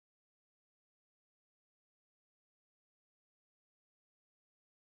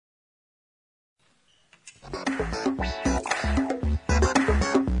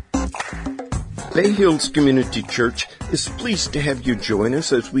Bay Hills Community Church is pleased to have you join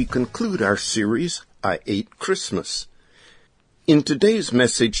us as we conclude our series, I Ate Christmas. In today's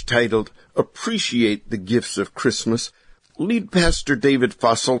message titled, Appreciate the Gifts of Christmas, lead pastor David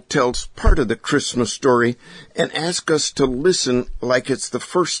Fossel tells part of the Christmas story and asks us to listen like it's the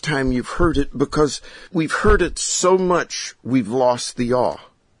first time you've heard it because we've heard it so much we've lost the awe.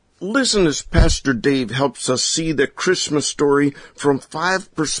 Listen as Pastor Dave helps us see the Christmas story from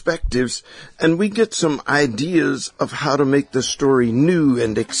 5 perspectives, and we get some ideas of how to make the story new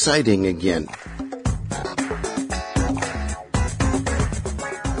and exciting again.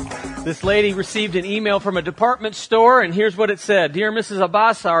 This lady received an email from a department store, and here's what it said. Dear Mrs.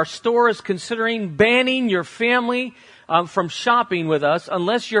 Abbas, our store is considering banning your family from shopping with us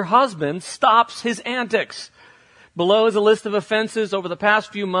unless your husband stops his antics. Below is a list of offenses over the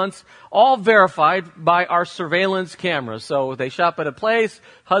past few months, all verified by our surveillance cameras. So they shop at a place,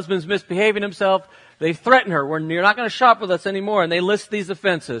 husband's misbehaving himself, they threaten her, you're not going to shop with us anymore, and they list these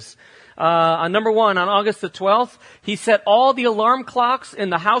offenses. On number 1, on August the 12th, he set all the alarm clocks in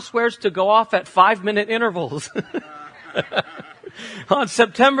the housewares to go off at 5-minute intervals. On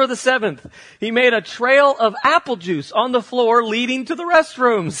September the 7th, he made a trail of apple juice on the floor leading to the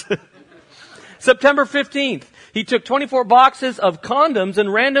restrooms. September 15th, he took 24 boxes of condoms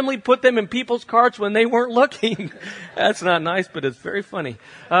and randomly put them in people's carts when they weren't looking. That's not nice, but it's very funny.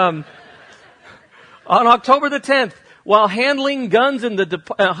 On October the 10th, while handling guns in the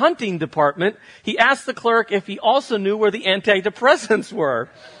hunting department, he asked the clerk if he also knew where the antidepressants were.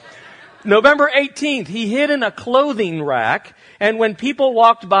 November 18th, he hid in a clothing rack, and when people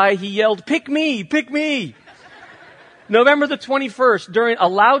walked by, he yelled, "Pick me, pick me." November the 21st, during a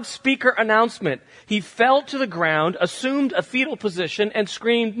loudspeaker announcement, he fell to the ground, assumed a fetal position, and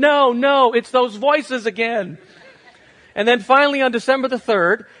screamed, "No, no, it's those voices again." And then finally on December the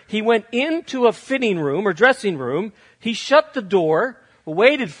 3rd, he went into a fitting room or dressing room. He shut the door,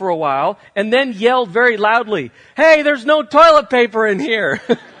 waited for a while, and then yelled very loudly, "Hey, there's no toilet paper in here."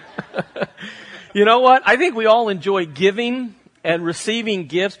 You know what? I think we all enjoy giving and receiving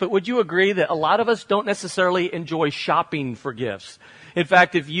gifts, but would you agree that a lot of us don't necessarily enjoy shopping for gifts? In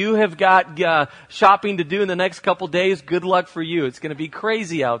fact, if you have got shopping to do in the next couple days, good luck for you. It's going to be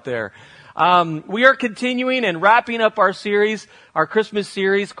crazy out there. We are continuing and wrapping up our series, our Christmas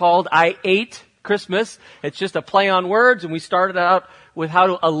series called I Ate Christmas. It's just a play on words, and we started out with how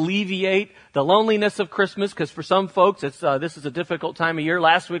to alleviate the loneliness of Christmas, because for some folks, this is a difficult time of year.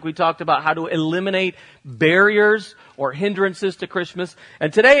 Last week we talked about how to eliminate barriers or hindrances to Christmas.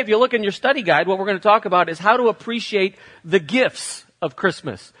 And today, if you look in your study guide, what we're going to talk about is how to appreciate the gifts of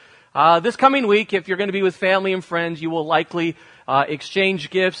Christmas. This coming week, if you're going to be with family and friends, you will likely exchange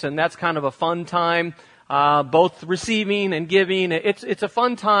gifts, and that's kind of a fun time. Both receiving and giving. It's a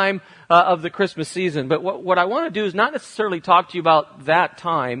fun time of the Christmas season. But what I want to do is not necessarily talk to you about that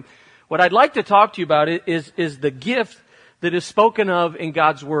time. What I'd like to talk to you about is the gift that is spoken of in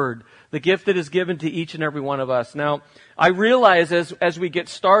God's Word, the gift that is given to each and every one of us. Now, I realize as we get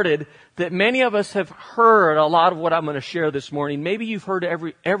started that many of us have heard a lot of what I'm going to share this morning. Maybe you've heard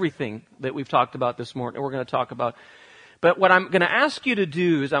everything that we've talked about this morning, and we're going to talk about. But what I'm going to ask you to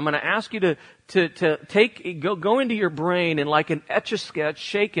do is I'm going to ask you to go into your brain and like an Etch-a-Sketch,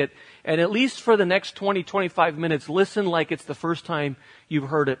 shake it, and at least for the next 20, 25 minutes, listen like it's the first time you've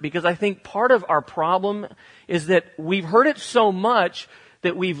heard it. Because I think part of our problem is that we've heard it so much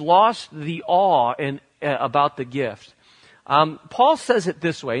that we've lost the awe about the gift. Paul says it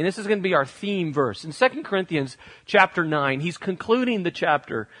this way, and this is going to be our theme verse. In 2 Corinthians chapter 9, he's concluding the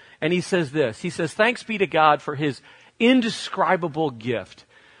chapter, and he says this. He says, "Thanks be to God for His indescribable gift."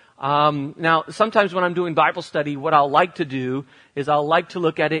 Now, sometimes when I'm doing Bible study, what I'll like to do is I'll like to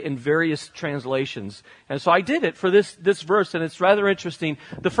look at it in various translations. And so I did it for this verse, and it's rather interesting.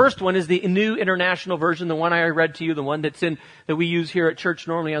 The first one is the New International Version, the one I read to you, the one that we use here at church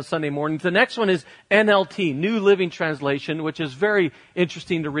normally on Sunday mornings. The next one is NLT, New Living Translation, which is very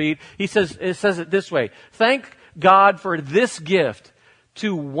interesting to read. It says it this way: "Thank God for this gift,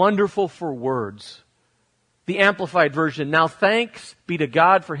 too wonderful for words." The Amplified Version, "Now thanks be to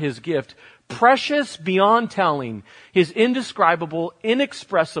God for His gift, precious beyond telling, His indescribable,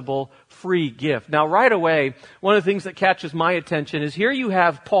 inexpressible, free gift." Now right away, one of the things that catches my attention is here you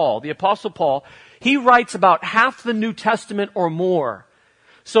have Paul, the Apostle Paul. He writes about half the New Testament or more.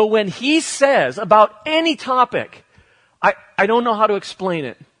 So when he says about any topic, I don't know how to explain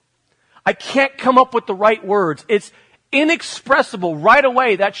it. I can't come up with the right words. It's inexpressible. Right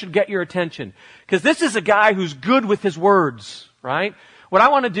away, that should get your attention. Because this is a guy who's good with his words, right? What I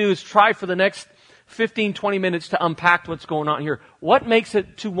want to do is try for the next 15, 20 minutes to unpack what's going on here. What makes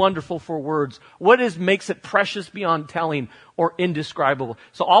it too wonderful for words? Makes it precious beyond telling or indescribable?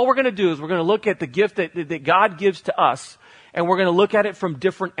 So all we're going to do is we're going to look at the gift that God gives to us, and we're going to look at it from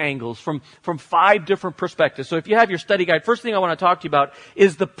different angles, from 5 different perspectives. So if you have your study guide, first thing I want to talk to you about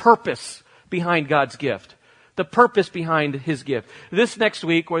is the purpose behind God's gift. The purpose behind His gift. This next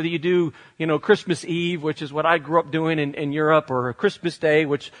week, whether you do, Christmas Eve, which is what I grew up doing in Europe, or Christmas Day,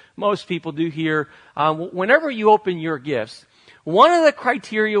 which most people do here, whenever you open your gifts, one of the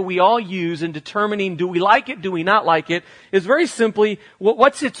criteria we all use in determining do we like it, do we not like it, is very simply,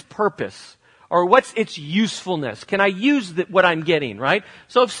 what's its purpose? Or what's its usefulness? Can I use what I'm getting, right?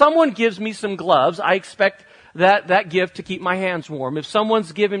 So if someone gives me some gloves, I expect that gift to keep my hands warm. If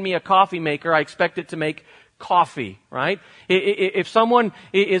someone's given me a coffee maker, I expect it to make coffee, right? If someone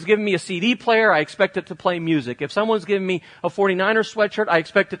is giving me a CD player, I expect it to play music. If someone's giving me a 49er sweatshirt, I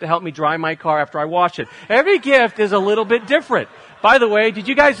expect it to help me dry my car after I wash it. Every gift is a little bit different. By the way, did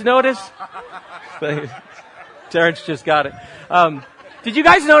you guys notice? Terrence just got it. Did you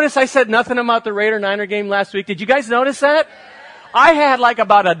guys notice I said nothing about the Raider-Niner game last week? Did you guys notice that? I had like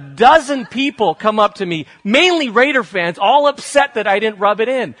about a dozen people come up to me, mainly Raider fans, all upset that I didn't rub it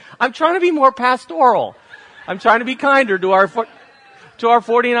in. I'm trying to be more pastoral. I'm trying to be kinder to our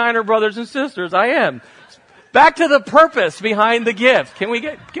 49er brothers and sisters. I am. Back to the purpose behind the gift. Can we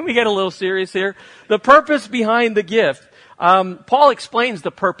get a little serious here? The purpose behind the gift. Paul explains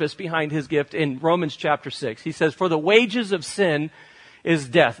the purpose behind his gift in Romans chapter 6. He says, "For the wages of sin is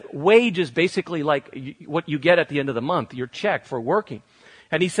death." Wage is basically like what you get at the end of the month, your check for working.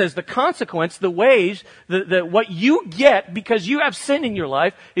 And he says the consequence, the wage, what you get because you have sin in your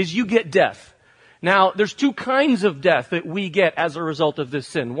life is you get death. Now, there's 2 kinds of death that we get as a result of this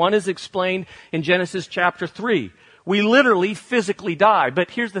sin. One is explained in Genesis chapter 3. We literally, physically die.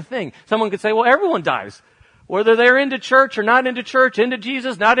 But here's the thing. Someone could say, well, everyone dies. Whether they're into church or not into church, into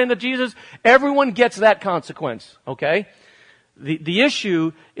Jesus, not into Jesus, everyone gets that consequence, okay? The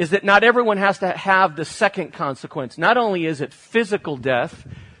issue is that not everyone has to have the second consequence. Not only is it physical death,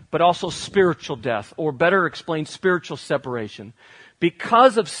 but also spiritual death, or better explained, spiritual separation.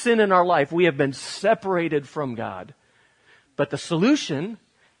 Because of sin in our life, we have been separated from God. But the solution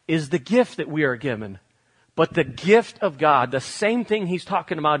is the gift that we are given. But the gift of God, the same thing he's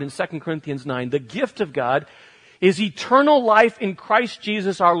talking about in 2 Corinthians 9, the gift of God is eternal life in Christ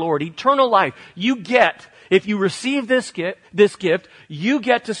Jesus our Lord. Eternal life. You get, if you receive this gift, you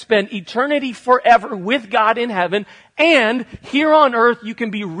get to spend eternity forever with God in heaven, and here on earth you can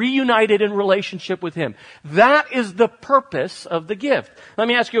be reunited in relationship with Him. That is the purpose of the gift. Let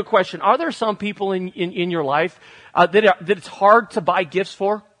me ask you a question. Are there some people in your life that it's hard to buy gifts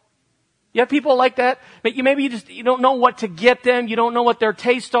for? You have people like that? Maybe you don't know what to get them. You don't know what their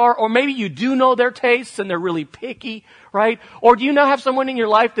tastes are. Or maybe you do know their tastes and they're really picky, right? Or do you now have someone in your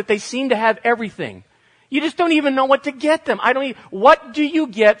life that they seem to have everything? You just don't even know what to get them. What do you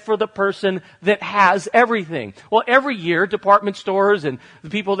get for the person that has everything? Well, every year, department stores and the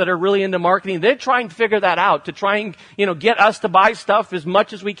people that are really into marketing, they try and figure that out to try and, get us to buy stuff as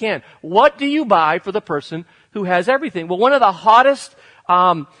much as we can. What do you buy for the person who has everything? Well, one of the hottest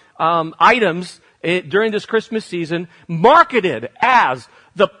items during this Christmas season, marketed as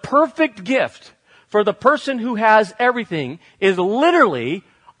the perfect gift for the person who has everything, is literally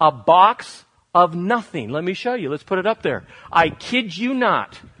a box of nothing. Let me show you. Let's put it up there. I kid you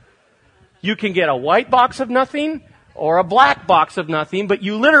not. You can get a white box of nothing or a black box of nothing, but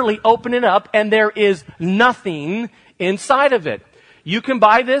you literally open it up and there is nothing inside of it. You can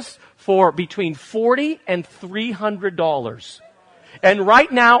buy this for between $40 and $300. And right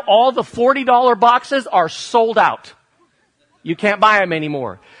now, all the $40 boxes are sold out. You can't buy them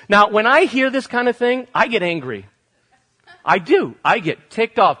anymore. Now, when I hear this kind of thing, I get angry. I do. I get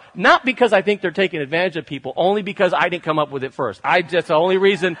ticked off. Not because I think they're taking advantage of people, only because I didn't come up with it first. That's the only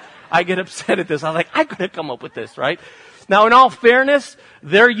reason I get upset at this. I'm like, I could have come up with this, right? Now, in all fairness,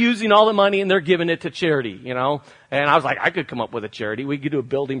 they're using all the money and they're giving it to charity, And I was like, I could come up with a charity. We could do a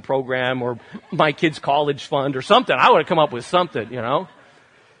building program or my kids' college fund or something. I would have come up with something,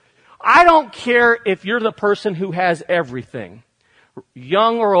 I don't care if you're the person who has everything.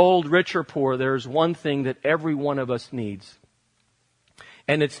 Young or old, rich or poor, there's one thing that every one of us needs.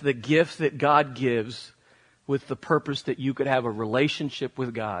 And it's the gift that God gives with the purpose that you could have a relationship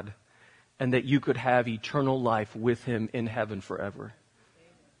with God and that you could have eternal life with Him in heaven forever.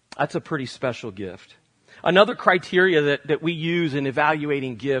 That's a pretty special gift. Another criteria that we use in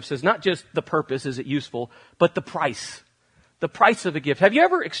evaluating gifts is not just the purpose, is it useful, but the price. The price of a gift. Have you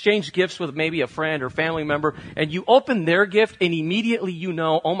ever exchanged gifts with maybe a friend or family member and you open their gift and immediately you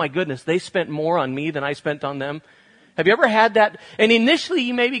know, oh my goodness, they spent more on me than I spent on them? Have you ever had that? And initially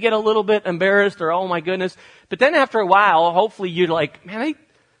you maybe get a little bit embarrassed or, oh my goodness. But then after a while, hopefully you're like, man,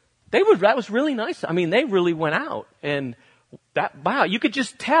 that was really nice. I mean, they really went out. And wow, you could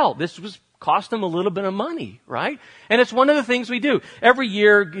just tell this was cost them a little bit of money, right? And it's one of the things we do. Every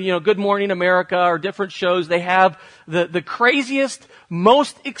year, Good Morning America or different shows, they have the craziest,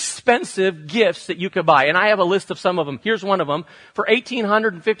 most expensive gifts that you could buy. And I have a list of some of them. Here's one of them. For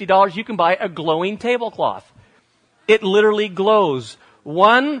 $1,850, you can buy a glowing tablecloth. It literally glows.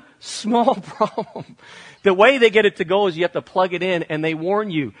 One small problem. The way they get it to go is you have to plug it in, and they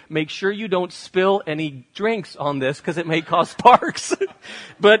warn you, make sure you don't spill any drinks on this because it may cause sparks.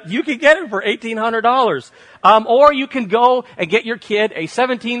 But you can get it for $1,800. Or you can go and get your kid a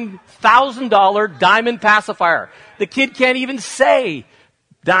 $17,000 diamond pacifier. The kid can't even say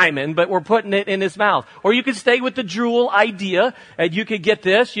diamond, but we're putting it in his mouth. Or you could stay with the Jewel idea, and you could get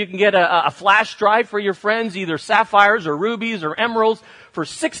this. You can get a flash drive for your friends, either sapphires or rubies or emeralds, for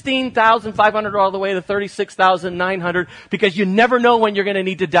 $16,500 all the way to $36,900, because you never know when you're going to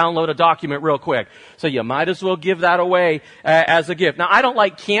need to download a document real quick. So you might as well give that away as a gift. Now, I don't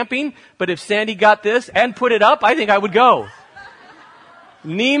like camping, but if Sandy got this and put it up, I think I would go.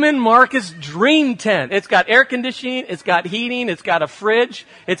 Neiman Marcus Dream Tent. It's got air conditioning, it's got heating, it's got a fridge,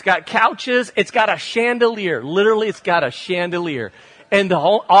 it's got couches, it's got a chandelier. Literally, it's got a chandelier. And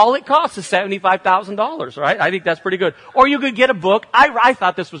all it costs is $75,000, right? I think that's pretty good. Or you could get a book. I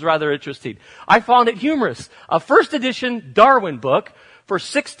thought this was rather interesting. I found it humorous. A first edition Darwin book for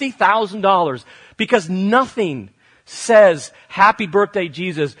 $60,000, because nothing says happy birthday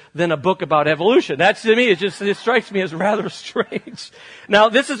Jesus than a book about evolution. That's, to me, it strikes me as rather strange. Now,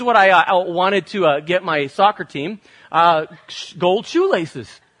 this is what I wanted to get my soccer team, gold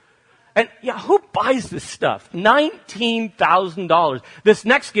shoelaces. And yeah, who buys this stuff? $19,000. This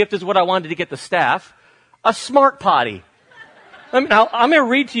next gift is what I wanted to get the staff, a smart potty. I'm going to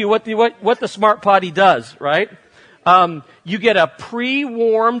read to you what the smart potty does, right? You get a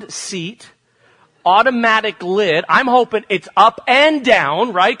pre-warmed seat, automatic lid. I'm hoping it's up and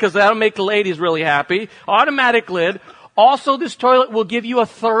down, right? Because that'll make the ladies really happy. Automatic lid. Also, this toilet will give you a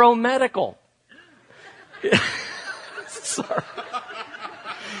thorough medical. Sorry.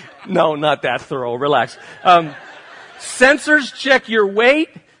 No, not that thorough. Relax. Sensors check your weight,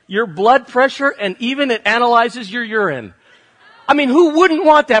 your blood pressure, and even it analyzes your urine. I mean, who wouldn't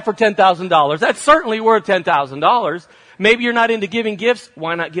want that for $10,000? That's certainly worth $10,000. Maybe you're not into giving gifts.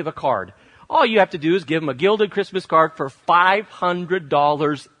 Why not give a card? All you have to do is give them a gilded Christmas card for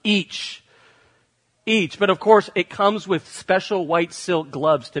 $500 each. But of course, it comes with special white silk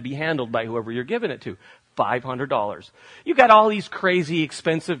gloves to be handled by whoever you're giving it to. $500. You got all these crazy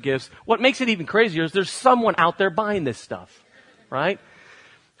expensive gifts. What makes it even crazier is there's someone out there buying this stuff, right?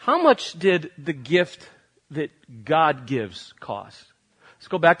 How much did the gift that God gives cost? Let's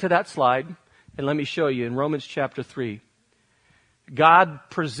go back to that slide and let me show you in Romans chapter 3. God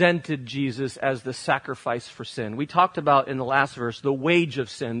presented Jesus as the sacrifice for sin. We talked about in the last verse the wage of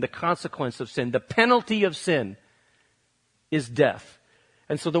sin, the consequence of sin, the penalty of sin is death.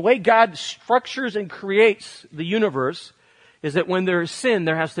 And so the way God structures and creates the universe is that when there is sin,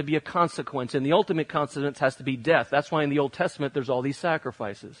 there has to be a consequence. And the ultimate consequence has to be death. That's why in the Old Testament, there's all these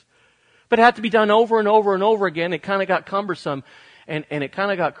sacrifices. But it had to be done over and over and over again. It kind of got cumbersome and it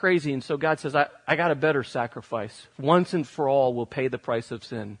kind of got crazy. And so God says, I got a better sacrifice. Once and for all will pay the price of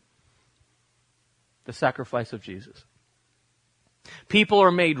sin. The sacrifice of Jesus. People are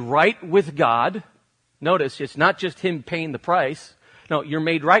made right with God. Notice, it's not just Him paying the price. No, you're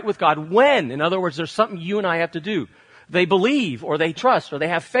made right with God when, in other words, there's something you and I have to do. They believe, or they trust, or they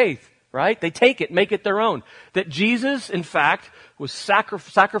have faith, right? They take it, make it their own. That Jesus, in fact, was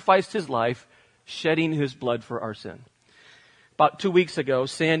sacrificed His life, shedding His blood for our sin. About 2 weeks ago,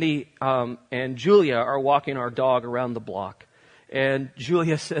 Sandy and Julia are walking our dog around the block. And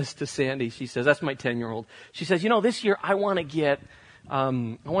Julia says to Sandy, she says, that's my 10-year-old. She says, this year I want to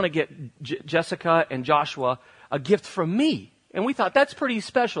get Jessica and Joshua a gift from me. And we thought that's pretty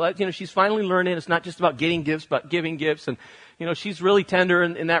special. She's finally learning it's not just about getting gifts, but giving gifts. And, she's really tender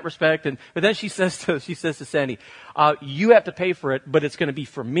in that respect. But then she says to Sandy, you have to pay for it, but it's going to be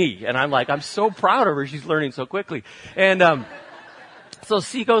for me. And I'm like, I'm so proud of her. She's learning so quickly. And, so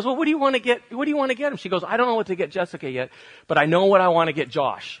she goes, well, what do you want to get? What do you want to get him? She goes, I don't know what to get Jessica yet, but I know what I want to get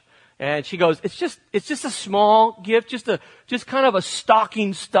Josh. And she goes, it's just a small gift, just kind of a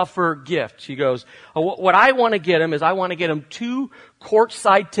stocking stuffer gift. She goes, what I want to get him is I want to get him 2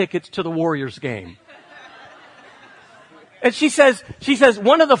 courtside tickets to the Warriors game. And she says,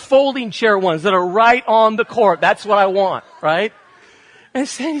 one of the folding chair ones that are right on the court. That's what I want, right? And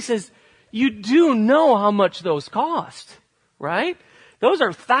Sandy says, you do know how much those cost, right? Those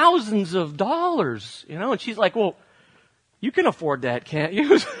are thousands of dollars, And she's like, well, you can afford that, can't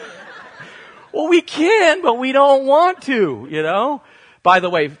you? Well, we can, but we don't want to, By the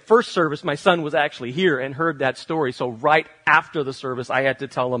way, first service, my son was actually here and heard that story. So right after the service, I had to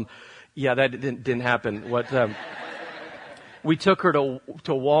tell him, yeah, that didn't happen. We took her to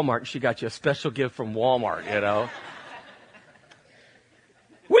Walmart and she got you a special gift from Walmart,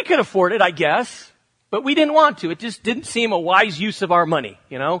 We could afford it, I guess, but we didn't want to. It just didn't seem a wise use of our money,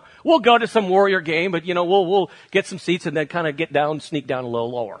 We'll go to some Warrior game, but, we'll get some seats and then kind of sneak down a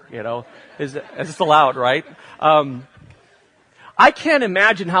little lower, It's allowed, right? I can't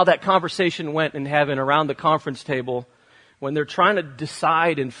imagine how that conversation went in heaven around the conference table when they're trying to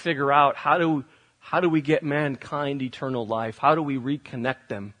decide and figure out how do we get mankind eternal life? How do we reconnect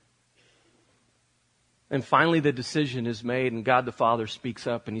them? And finally the decision is made and God the Father speaks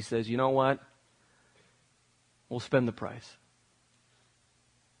up and he says, you know what? We'll spend the price.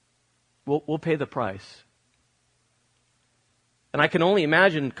 We'll pay the price. And I can only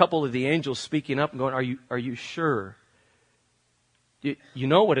imagine a couple of the angels speaking up and going, are you sure? You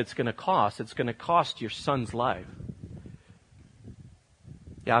know what it's going to cost. It's going to cost your son's life.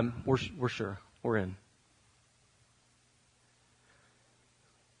 Yeah, we're sure. We're in.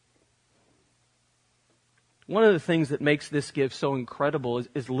 One of the things that makes this gift so incredible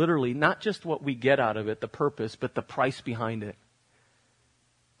is literally not just what we get out of it, the purpose, but the price behind it.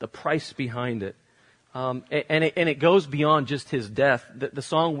 The price behind it. And it goes beyond just his death. The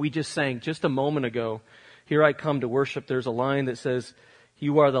song we just sang just a moment ago, Here I Come to Worship, there's a line that says,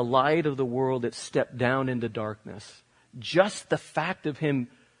 you are the light of the world that stepped down into darkness. Just the fact of him,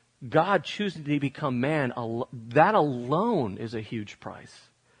 God choosing to become man, that alone is a huge price.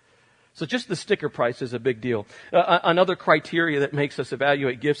 So just the sticker price is a big deal. Another criteria that makes us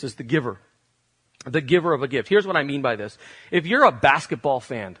evaluate gifts is the giver. The giver of a gift. Here's what I mean by this. If you're a basketball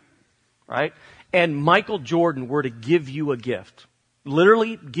fan, right, and Michael Jordan were to give you a gift,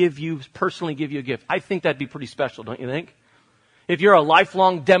 literally personally give you a gift, I think that'd be pretty special, don't you think? If you're a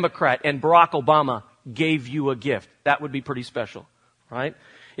lifelong Democrat and Barack Obama gave you a gift, that would be pretty special, right?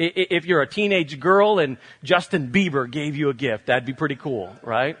 If you're a teenage girl and Justin Bieber gave you a gift, that'd be pretty cool,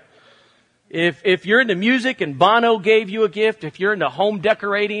 right? If you're into music and Bono gave you a gift, if you're into home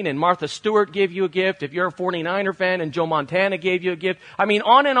decorating and Martha Stewart gave you a gift, if you're a 49er fan and Joe Montana gave you a gift, I mean,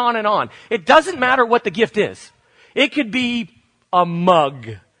 on and on and on. It doesn't matter what the gift is. It could be a mug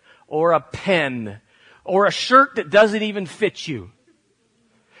or a pen or a shirt that doesn't even fit you.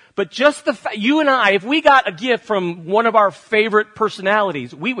 But just you and I, if we got a gift from one of our favorite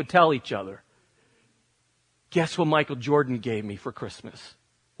personalities, we would tell each other, guess what Michael Jordan gave me for Christmas?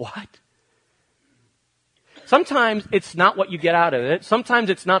 What? Sometimes it's not what you get out of it. Sometimes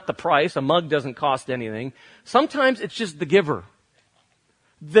it's not the price. A mug doesn't cost anything. Sometimes it's just the giver.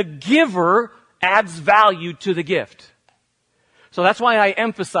 The giver adds value to the gift. So that's why I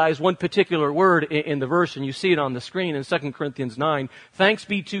emphasize one particular word in the verse, and you see it on the screen in 2 Corinthians 9. Thanks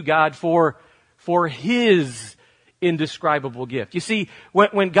be to God for His indescribable gift. You see,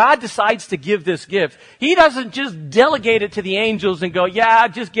 when God decides to give this gift, He doesn't just delegate it to the angels and go, yeah,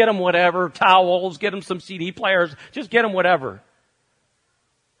 just get them whatever, towels, get them some CD players, just get them whatever.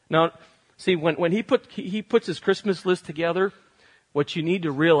 Now, see, when He puts His Christmas list together, what you need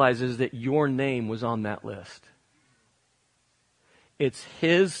to realize is that your name was on that list. It's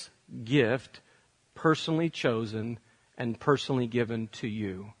His gift, personally chosen and personally given to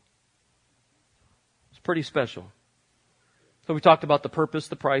you. It's pretty special. So we talked about the purpose,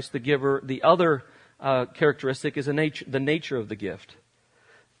 the price, the giver. The other characteristic is the nature of the gift.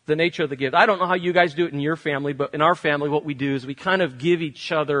 The nature of the gift. I don't know how you guys do it in your family, but in our family what we do is we kind of give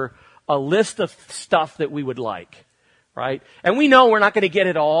each other a list of stuff that we would like, right? And we know we're not going to get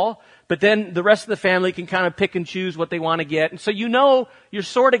it all, but then the rest of the family can kind of pick and choose what they want to get. And so you know you're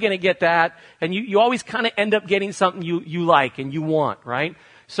sort of going to get that, and you always kind of end up getting something you like and you want, right?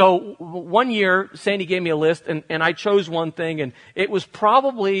 So one year, Sandy gave me a list, and I chose one thing, and it was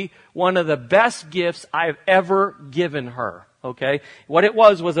probably one of the best gifts I've ever given her. Okay, what it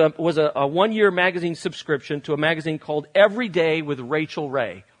was a 1-year magazine subscription to a magazine called Every Day with Rachel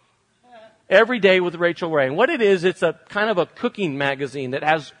Ray. Every Day with Rachel Ray, and what it is, it's a kind of a cooking magazine that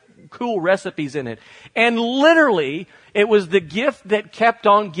has cool recipes in it, and literally, it was the gift that kept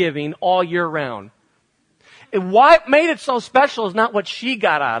on giving all year round. What made it so special is not what she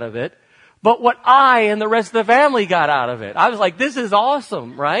got out of it, but what I and the rest of the family got out of it. I was like, this is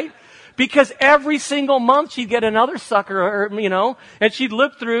awesome, right? Because every single month she'd get another sucker, and she'd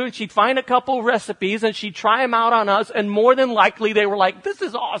look through and she'd find a couple recipes and she'd try them out on us, and more than likely they were like, this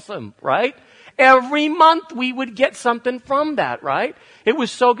is awesome, right? Every month we would get something from that, right? It was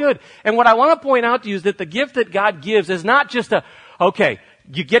so good. And what I want to point out to you is that the gift that God gives is not just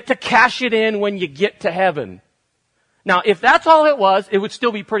you get to cash it in when you get to heaven. Now, if that's all it was, it would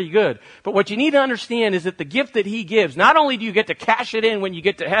still be pretty good. But what you need to understand is that the gift that He gives, not only do you get to cash it in when you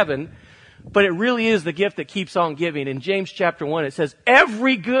get to heaven, but it really is the gift that keeps on giving. In James chapter 1, it says,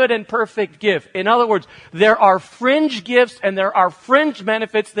 every good and perfect gift. In other words, there are fringe gifts and there are fringe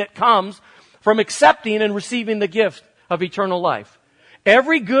benefits that comes from accepting and receiving the gift of eternal life.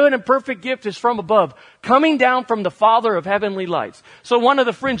 Every good and perfect gift is from above, coming down from the Father of heavenly lights. So one of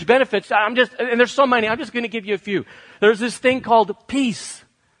the fringe benefits, and there's so many, I'm just going to give you a few. There's this thing called peace.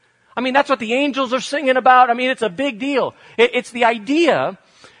 That's what the angels are singing about. It's a big deal. It's the idea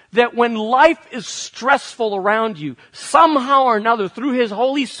that when life is stressful around you, somehow or another, through His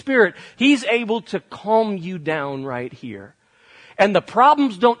Holy Spirit, He's able to calm you down right here. And the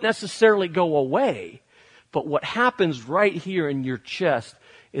problems don't necessarily go away. But what happens right here in your chest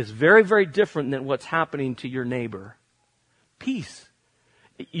is very, very different than what's happening to your neighbor. Peace.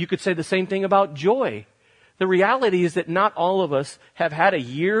 You could say the same thing about joy. The reality is that not all of us have had a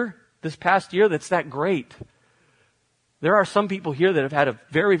year, this past year, that's that great. There are some people here that have had a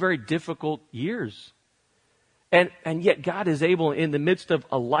very, very difficult years. And yet God is able, in the midst of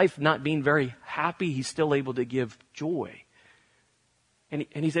a life not being very happy, He's still able to give joy. And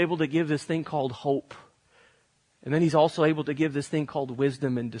He's able to give this thing called hope. And then He's also able to give this thing called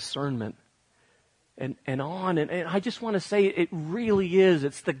wisdom and discernment. And on. And I just want to say it really is.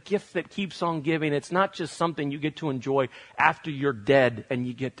 It's the gift that keeps on giving. It's not just something you get to enjoy after you're dead and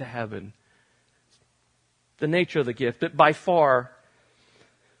you get to heaven. The nature of the gift. But by far,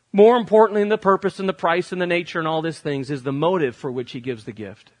 more importantly than the purpose and the price and the nature and all these things, is the motive for which He gives the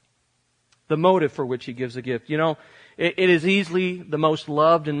gift. The motive for which He gives the gift. It is easily the most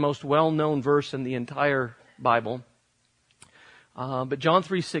loved and most well-known verse in the entire Bible. But John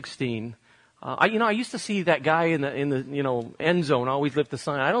 3:16, I used to see that guy in the end zone always lift the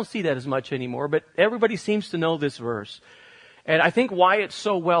sign. I don't see that as much anymore, but everybody seems to know this verse. And I think why it's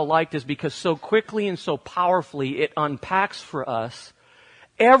so well liked is because so quickly and so powerfully it unpacks for us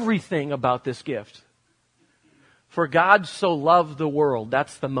everything about this gift. For God so loved the world,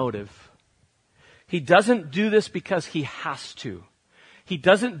 that's the motive. He doesn't do this because He has to. He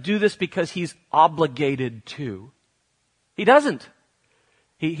doesn't do this because He's obligated to. He doesn't.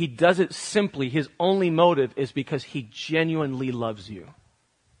 He does it simply. His only motive is because He genuinely loves you.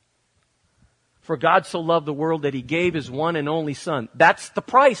 For God so loved the world that He gave His one and only Son. That's the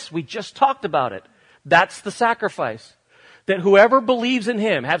price. We just talked about it. That's the sacrifice. That whoever believes in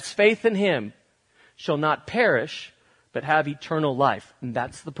Him, has faith in Him, shall not perish, but have eternal life. And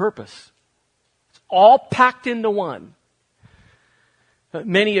that's the purpose. It's all packed into one.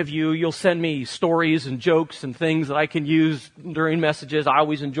 Many of you'll send me stories and jokes and things that I can use during messages. I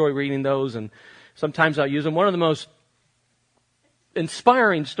always enjoy reading those, and sometimes I'll use them. One of the most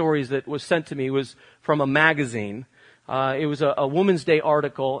inspiring stories that was sent to me was from a magazine. It was a Woman's Day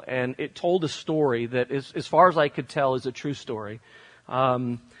article, and it told a story that, as far as I could tell, is a true story.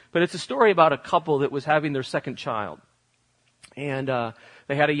 But it's a story about a couple that was having their second child. And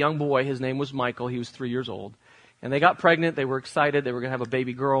they had a young boy. His name was Michael. He was 3 years old. And they got pregnant. They were excited. They were going to have a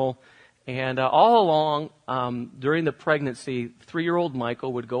baby girl. And all along, during the pregnancy, 3-year-old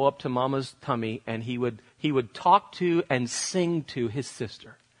Michael would go up to Mama's tummy, and he would talk to and sing to his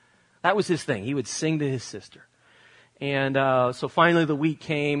sister. That was his thing. He would sing to his sister. And so finally the week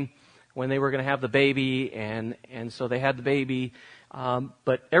came when they were going to have the baby, and so they had the baby.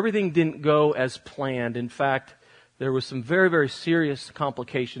 But everything didn't go as planned. In fact, there was some very, very serious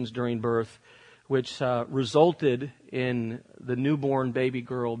complications during birth, which resulted in the newborn baby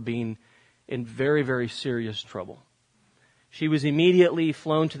girl being in very, very serious trouble. She was immediately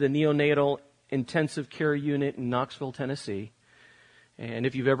flown to the neonatal intensive care unit in Knoxville, Tennessee. And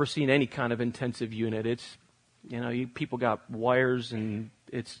if you've ever seen any kind of intensive unit, it's, people got wires, and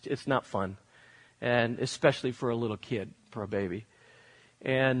it's not fun. And especially for a little kid, for a baby.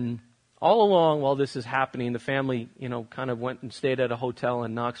 And all along while this is happening, the family, kind of went and stayed at a hotel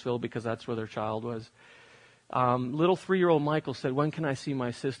in Knoxville because that's where their child was. Little 3-year-old Michael said, "When can I see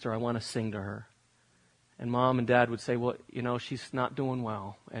my sister? I want to sing to her." And Mom and Dad would say, "Well, she's not doing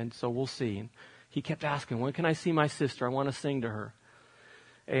well, and so we'll see." And he kept asking, "When can I see my sister? I want to sing to her."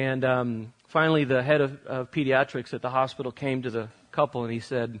 And finally, the head of pediatrics at the hospital came to the couple, and he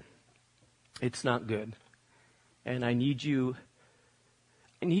said, "It's not good. And I need you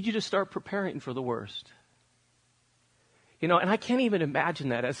I need you to start preparing for the worst. And I can't even imagine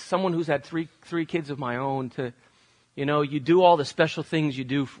that as someone who's had three kids of my own to, you do all the special things you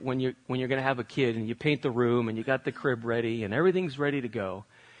do when you're going to have a kid, and you paint the room and you got the crib ready and everything's ready to go.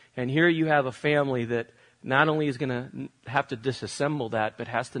 And here you have a family that not only is going to have to disassemble that, but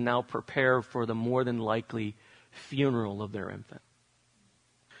has to now prepare for the more than likely funeral of their infant.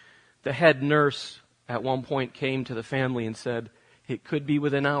 The head nurse at one point came to the family and said, it could be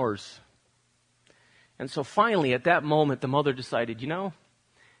within hours. And so finally, at that moment, the mother decided,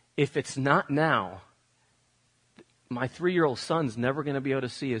 if it's not now, my 3-year-old son's never going to be able to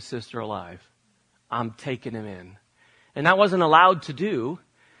see his sister alive. I'm taking him in. And that wasn't allowed to do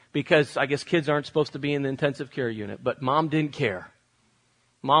because I guess kids aren't supposed to be in the intensive care unit. But Mom didn't care.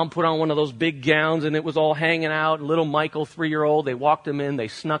 Mom put on one of those big gowns and it was all hanging out. And little Michael, 3-year-old, they walked him in, they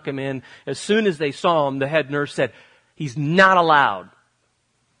snuck him in. As soon as they saw him, the head nurse said, he's not allowed.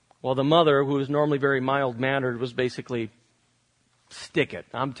 Well, the mother, who was normally very mild-mannered, was basically, stick it.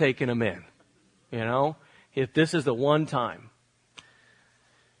 I'm taking him in. If this is the one time.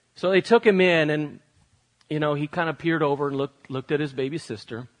 So they took him in and, he kind of peered over and looked at his baby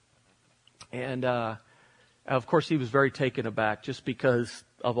sister. And, of course, he was very taken aback just because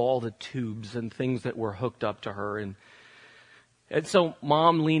of all the tubes and things that were hooked up to her. And so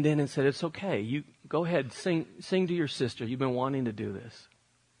Mom leaned in and said, it's okay. You go ahead, sing to your sister. You've been wanting to do this.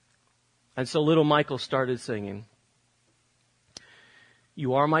 And so little Michael started singing,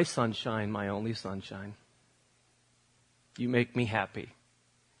 you are my sunshine, my only sunshine. You make me happy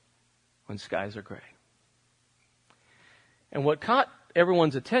when skies are gray. And what caught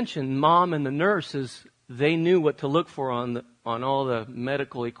everyone's attention, Mom and the nurses, they knew what to look for on all the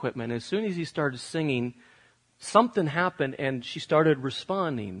medical equipment. As soon as he started singing, something happened and she started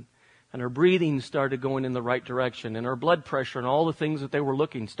responding. And her breathing started going in the right direction. And her blood pressure and all the things that they were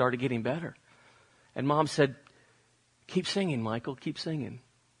looking started getting better. And Mom said, keep singing, Michael, keep singing.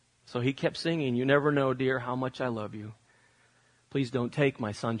 So he kept singing, you never know, dear, how much I love you. Please don't take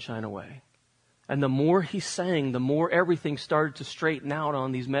my sunshine away. And the more he sang, the more everything started to straighten out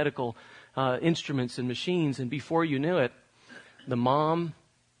on these medical instruments and machines. And before you knew it, the mom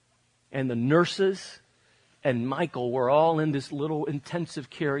and the nurses and Michael were all in this little intensive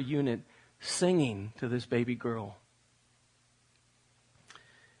care unit singing to this baby girl.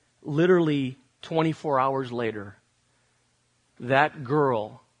 Literally 24 hours later, that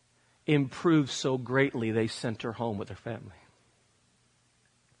girl improved so greatly they sent her home with her family.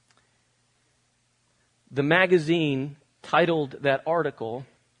 The magazine titled that article,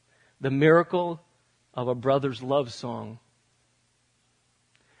 "The Miracle of a Brother's Love Song."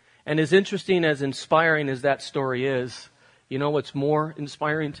 And as interesting, as inspiring as that story is, you know what's more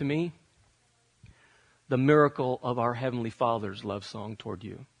inspiring to me? The miracle of our Heavenly Father's love song toward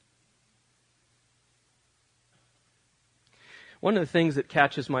you. One of the things that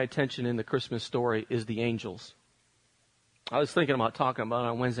catches my attention in the Christmas story is the angels. I was thinking about talking about it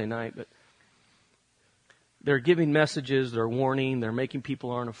on Wednesday night, but they're giving messages, they're warning, they're making people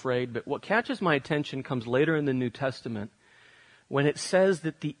aren't afraid. But what catches my attention comes later in the New Testament when it says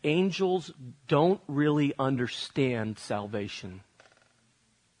that the angels don't really understand salvation.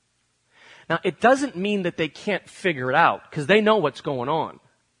 Now, it doesn't mean that they can't figure it out, because they know what's going on.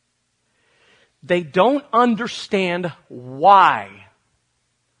 They don't understand why.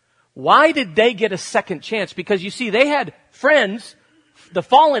 Why did they get a second chance? Because you see, they had friends, the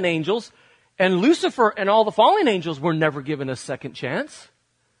fallen angels, and Lucifer and all the fallen angels were never given a second chance.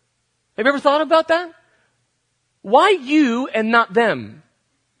 Have you ever thought about that? Why you and not them?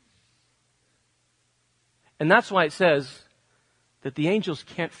 And that's why it says that the angels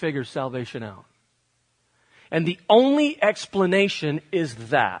can't figure salvation out. And the only explanation is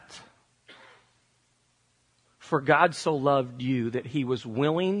that. For God so loved you that He was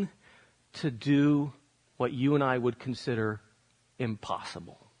willing to do what you and I would consider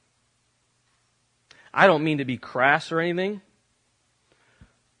impossible. I don't mean to be crass or anything.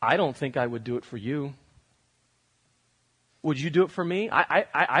 I don't think I would do it for you. Would you do it for me?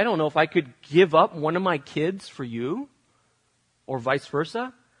 I don't know if I could give up one of my kids for you, or vice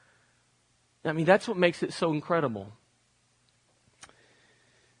versa. I mean, that's what makes it so incredible.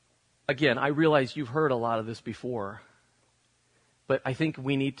 Again, I realize you've heard a lot of this before, but I think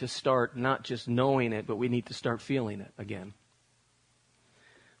we need to start not just knowing it, but we need to start feeling it again.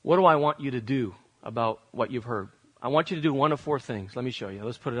 What do I want you to do about what you've heard? I want you to do one of four things. Let me show you.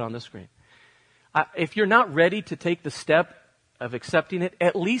 Let's put it on the screen. If you're not ready to take the step of accepting it,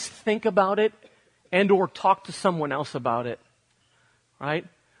 at least think about it and or talk to someone else about it. Right?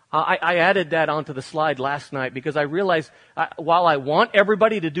 I added that onto the slide last night because I realized while I want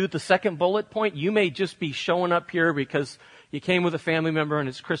everybody to do the second bullet point, you may just be showing up here because you came with a family member and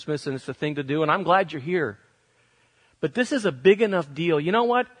it's Christmas and it's the thing to do, and I'm glad you're here. But this is a big enough deal. You know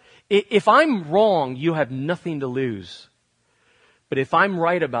what? If I'm wrong, you have nothing to lose. But if I'm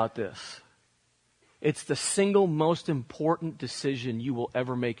right about this, it's the single most important decision you will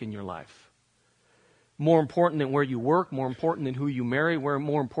ever make in your life. More important than where you work, more important than who you marry,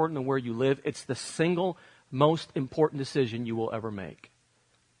 more important than where you live. It's the single most important decision you will ever make.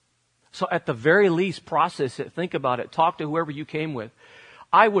 So at the very least, process it, think about it, talk to whoever you came with.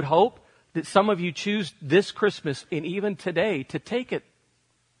 I would hope that some of you choose this Christmas and even today to take it,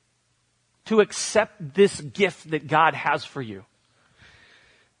 to accept this gift that God has for you.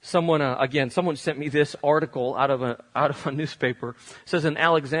 Someone sent me this article out of a newspaper. It says an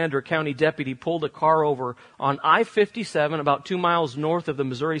Alexander County deputy pulled a car over on I-57 about 2 miles north of the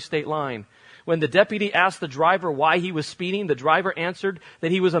Missouri state line. When the deputy asked the driver why he was speeding, the driver answered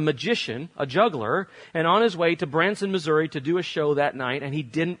that he was a magician, a juggler, and on his way to Branson, Missouri to do a show that night, and he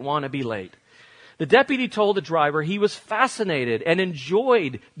didn't want to be late. The deputy told the driver he was fascinated and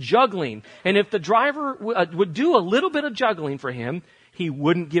enjoyed juggling, and if the driver would do a little bit of juggling for him, he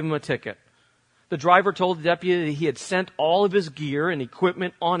wouldn't give him a ticket. The driver told the deputy that he had sent all of his gear and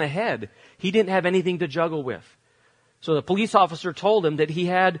equipment on ahead. He didn't have anything to juggle with. So the police officer told him that he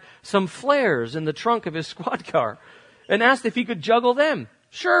had some flares in the trunk of his squad car and asked if he could juggle them.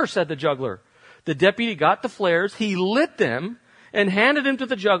 Sure, said the juggler. The deputy got the flares, he lit them, and handed them to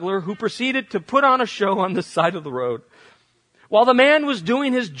the juggler, who proceeded to put on a show on the side of the road. While the man was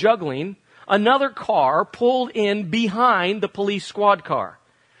doing his juggling, another car pulled in behind the police squad car,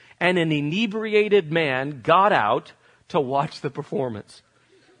 and an inebriated man got out to watch the performance.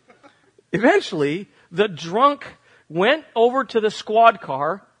 Eventually, the drunk went over to the squad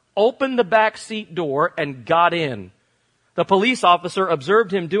car, opened the back seat door, and got in. The police officer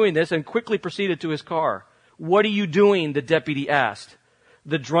observed him doing this and quickly proceeded to his car. "What are you doing?" the deputy asked.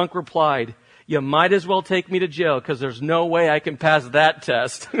 The drunk replied, "You might as well take me to jail because there's no way I can pass that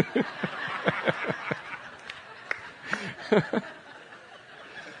test."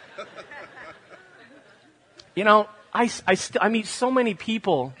 You know, I meet so many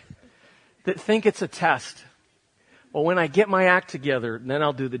people that think it's a test. Well, when I get my act together, then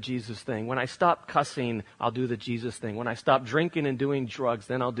I'll do the Jesus thing. When I stop cussing, I'll do the Jesus thing. When I stop drinking and doing drugs,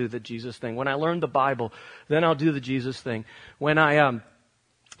 then I'll do the Jesus thing. When I learn the Bible, then I'll do the Jesus thing. When I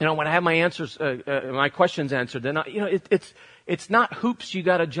have my answers, my questions answered, then it's not hoops you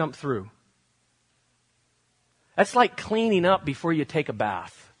got to jump through. That's like cleaning up before you take a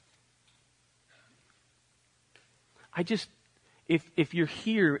bath. If you're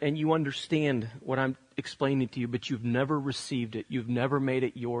here and you understand what I'm explaining to you, but you've never received it, you've never made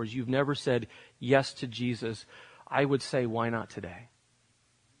it yours, you've never said yes to Jesus, I would say, why not today?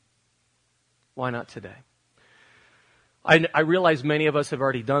 Why not today? I realize many of us have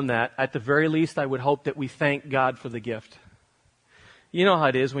already done that. At the very least, I would hope that we thank God for the gift. You know how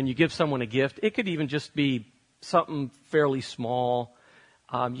it is when you give someone a gift. It could even just be something fairly small,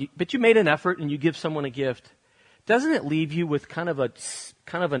 but you made an effort and you give someone a gift. Doesn't it leave you with kind of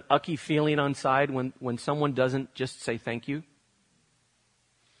an ucky feeling inside when someone doesn't just say thank you?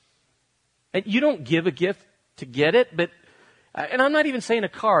 And you don't give a gift to get it, and I'm not even saying a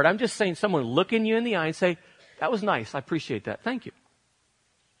card. I'm just saying someone looking you in the eye and say, "That was nice. I appreciate that. Thank you."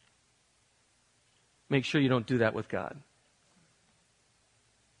 Make sure you don't do that with God.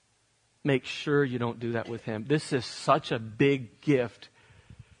 Make sure you don't do that with Him. This is such a big gift.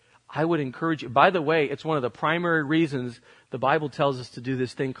 I would encourage you. By the way, it's one of the primary reasons the Bible tells us to do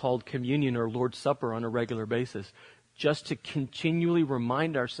this thing called communion or Lord's Supper on a regular basis. Just to continually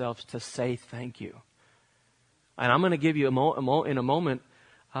remind ourselves to say thank you. And I'm going to give you in a moment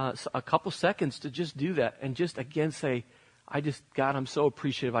a couple seconds to just do that and just again say, God, I'm so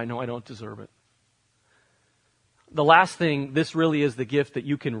appreciative. I know I don't deserve it. The last thing, this really is the gift that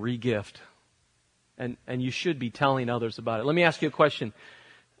you can re-gift. And you should be telling others about it. Let me ask you a question.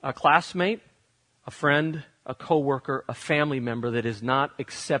 A classmate, a friend, a coworker, a family member that has not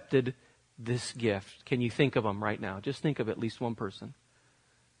accepted this gift. Can you think of them right now? Just think of at least one person.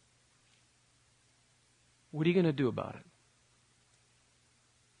 What are you going to do about it?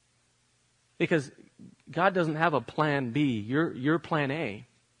 Because God doesn't have a plan B. You're plan A.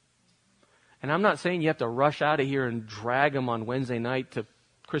 And I'm not saying you have to rush out of here and drag them on Wednesday night to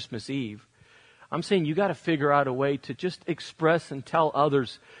Christmas Eve. I'm saying you got to figure out a way to just express and tell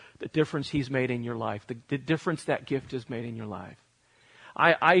others the difference He's made in your life, the difference that gift has made in your life.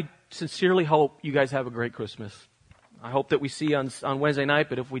 I sincerely hope you guys have a great Christmas. I hope that we see you on Wednesday night,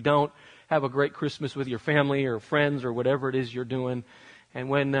 but if we don't, have a great Christmas with your family or friends or whatever it is you're doing. And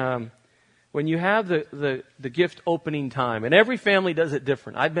when you have the gift opening time, and every family does it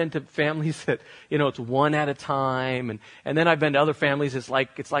different. I've been to families that, it's one at a time, and then I've been to other families, it's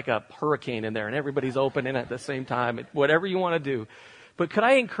like a hurricane in there, and everybody's opening at the same time, whatever you want to do. But could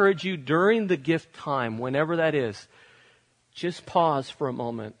I encourage you during the gift time, whenever that is, just pause for a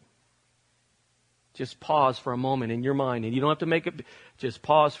moment. Just pause for a moment in your mind, and you don't have to make it, just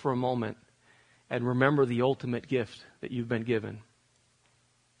pause for a moment and remember the ultimate gift that you've been given.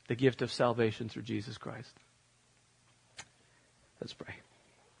 The gift of salvation through Jesus Christ. Let's pray.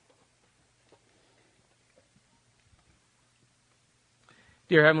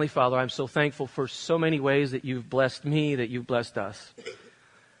 Dear Heavenly Father, I'm so thankful for so many ways that you've blessed me, that you've blessed us.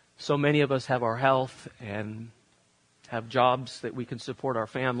 So many of us have our health and have jobs that we can support our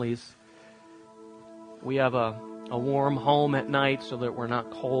families. We have a warm home at night so that we're not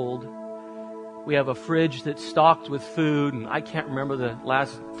cold. We have a fridge that's stocked with food, and I can't remember the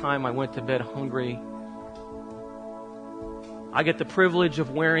last time I went to bed hungry. I get the privilege of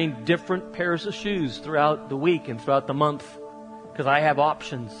wearing different pairs of shoes throughout the week and throughout the month because I have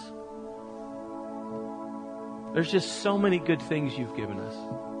options. There's just so many good things you've given us,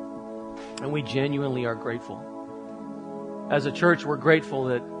 and we genuinely are grateful. As a church, we're grateful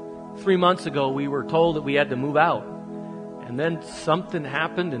that 3 months ago we were told that we had to move out, and then something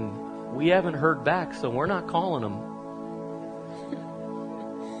happened and we haven't heard back, so we're not calling them.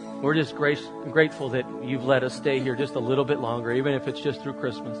 We're just grateful that you've let us stay here just a little bit longer, even if it's just through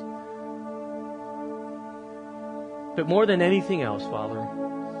Christmas. But more than anything else, Father,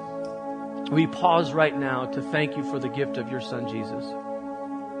 we pause right now to thank you for the gift of your Son, Jesus.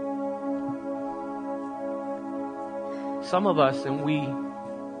 Some of us, and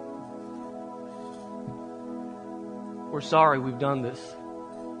we're sorry we've done this.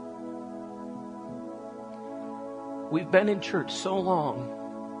 We've been in church so long,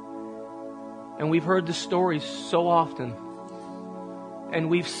 and we've heard the stories so often, and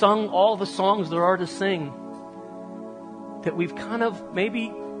we've sung all the songs there are to sing, that we've kind of maybe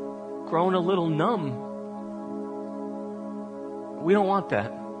grown a little numb. We don't want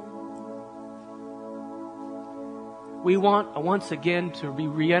that. We want once again to be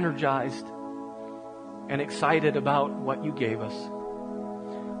re-energized and excited about what you gave us.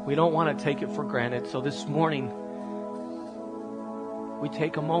 We don't want to take it for granted. So this morning, we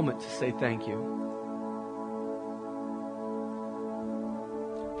take a moment to say thank you.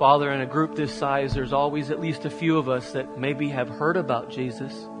 Father, in a group this size, there's always at least a few of us that maybe have heard about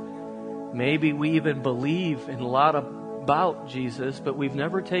Jesus. Maybe we even believe in a lot about Jesus, but we've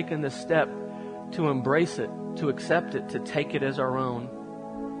never taken the step to embrace it, to accept it, to take it as our own.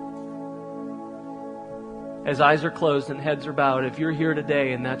 As eyes are closed and heads are bowed, if you're here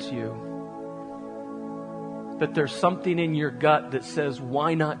today and that's you, but there's something in your gut that says,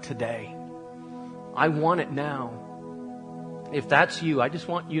 why not today? I want it now. If that's you, I just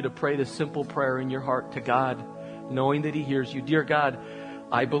want you to pray this simple prayer in your heart to God, knowing that He hears you. Dear God,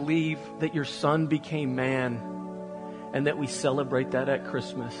 I believe that your Son became man and that we celebrate that at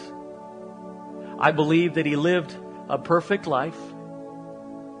Christmas. I believe that He lived a perfect life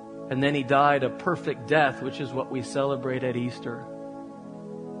and then He died a perfect death, which is what we celebrate at Easter.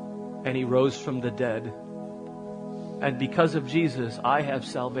 And He rose from the dead. And because of Jesus, I have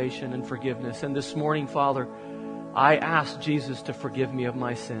salvation and forgiveness. And this morning, Father, I ask Jesus to forgive me of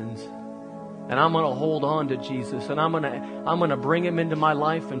my sins. And I'm going to hold on to Jesus. And I'm going to bring Him into my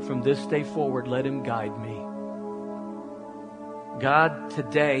life. And from this day forward, let Him guide me. God,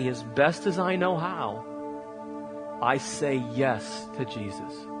 today, as best as I know how, I say yes to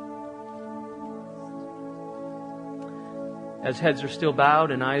Jesus. As heads are still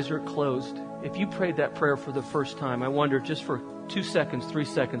bowed and eyes are closed, if you prayed that prayer for the first time, I wonder, just for 2 seconds, 3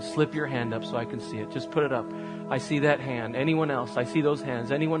 seconds, slip your hand up so I can see it. Just put it up. I see that hand. Anyone else? I see those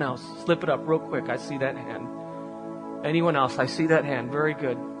hands. Anyone else? Slip it up real quick. I see that hand. Anyone else? I see that hand. Very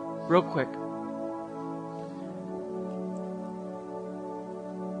good. Real quick.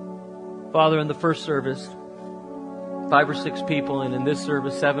 Father, in the first service, 5 or 6 people, and in this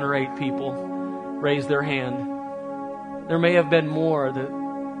service, 7 or 8 people raised their hand. There may have been more.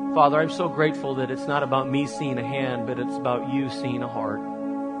 Father, I'm so grateful that it's not about me seeing a hand, but it's about you seeing a heart.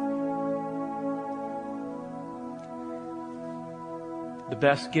 The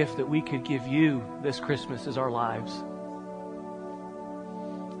best gift that we could give you this Christmas is our lives.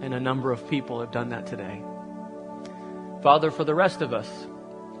 And a number of people have done that today. Father, for the rest of us,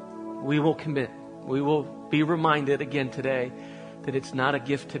 we will commit. We will be reminded again today that it's not a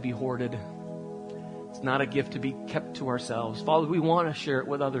gift to be hoarded. It's It's not a gift to be kept to ourselves. Father, we want to share it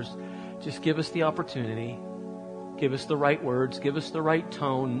with others. Just give us the opportunity. Give us the right words. Give us the right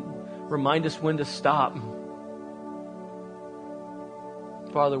tone. Remind us when to stop.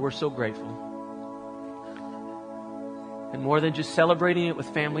 Father, we're so grateful. And more than just celebrating it with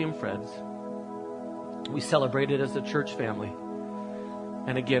family and friends, we celebrate it as a church family.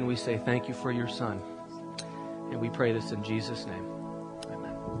 And again, we say thank you for your Son. And we pray this in Jesus' name.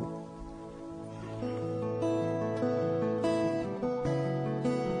 Amen.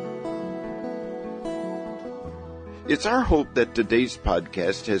 It's our hope that today's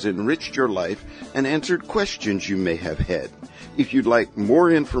podcast has enriched your life and answered questions you may have had. If you'd like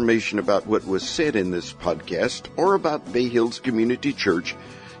more information about what was said in this podcast or about Bay Hills Community Church,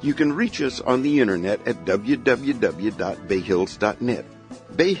 you can reach us on the internet at www.bayhills.net.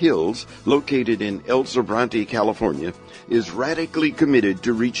 Bay Hills, located in El Sobrante, California, is radically committed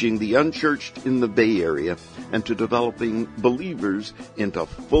to reaching the unchurched in the Bay Area and to developing believers into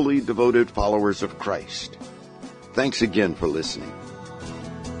fully devoted followers of Christ. Thanks again for listening.